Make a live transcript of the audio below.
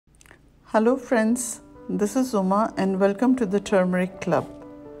Hello friends, this is Uma and welcome to the Turmeric Club.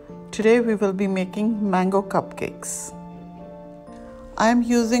 Today we will be making mango cupcakes. I am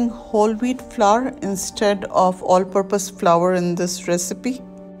using whole wheat flour instead of all-purpose flour in this recipe.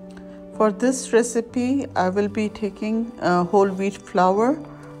 For this recipe, I will be taking whole wheat flour,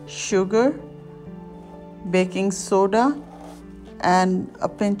 sugar, baking soda, and a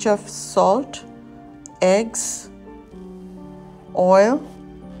pinch of salt, eggs, oil,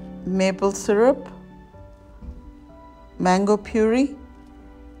 maple syrup, mango puree,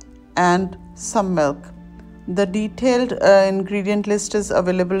 and some milk. The detailed ingredient list is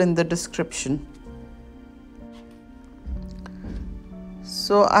available in the description.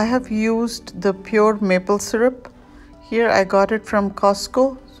 So I have used the pure maple syrup. Here I got it from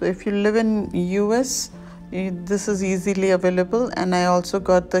Costco. So if you live in US, this is easily available. And I also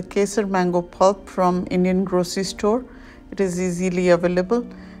got the Kesar mango pulp from Indian grocery store. It is easily available.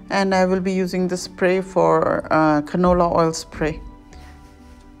 And I will be using the spray for canola oil spray.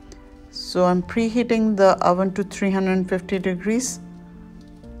 So I'm preheating the oven to 350 degrees.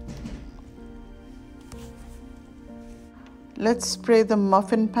 Let's spray the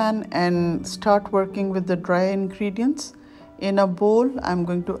muffin pan and start working with the dry ingredients. In a bowl, I'm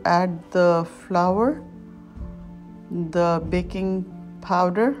going to add the flour, the baking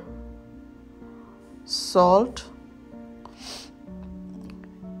powder, salt,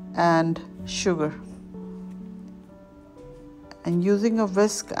 and sugar. And using a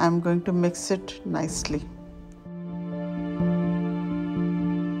whisk, I'm going to mix it nicely.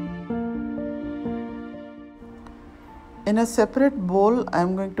 In a separate bowl,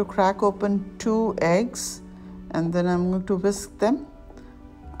 I'm going to crack open 2 eggs and then I'm going to whisk them.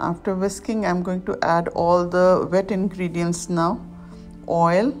 After whisking, I'm going to add all the wet ingredients now.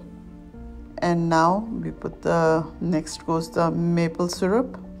 Oil, and now we put next goes the maple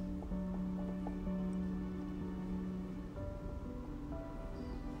syrup.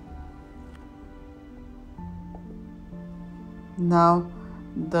 Now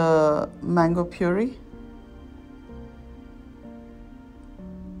the mango puree,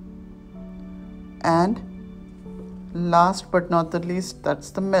 and last but not the least, that's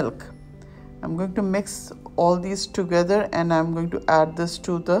the milk. I'm going to mix all these together and I'm going to add this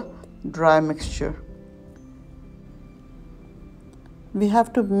to the dry mixture. We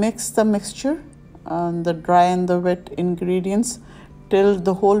have to mix the mixture, the dry and the wet ingredients, till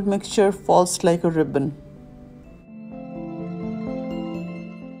the whole mixture falls like a ribbon.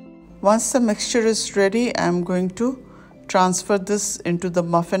 Once the mixture is ready, I'm going to transfer this into the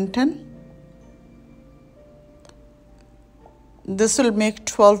muffin tin. This will make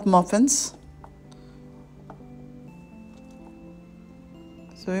 12 muffins.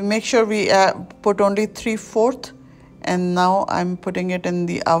 So we make sure we put only 3/4, and now I'm putting it in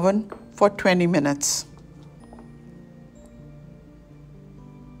the oven for 20 minutes.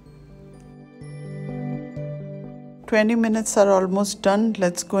 "20 minutes are almost done.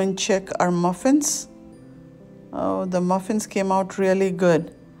 Let's go and check our muffins. Oh, the muffins came out really good.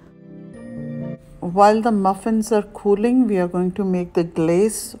 While the muffins are cooling, we are going to make the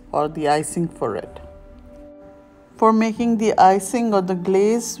glaze or the icing for it. For making the icing or the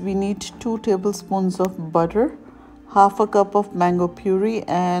glaze, we need 2 tablespoons of butter, half a cup of mango puree,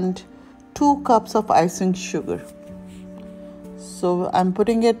 and 2 cups of icing sugar. So I'm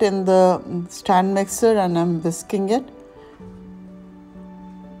putting it in the stand mixer and I'm whisking it.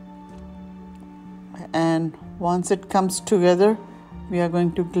 And once it comes together, we are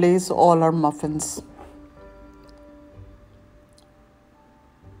going to glaze all our muffins.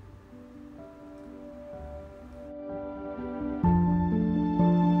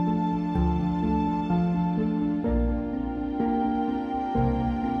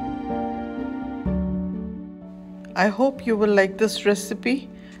 I hope you will like this recipe.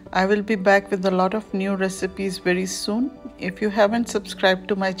 I will be back with a lot of new recipes very soon. If you haven't subscribed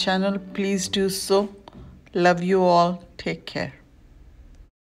to my channel, please do so. Love you all. Take care.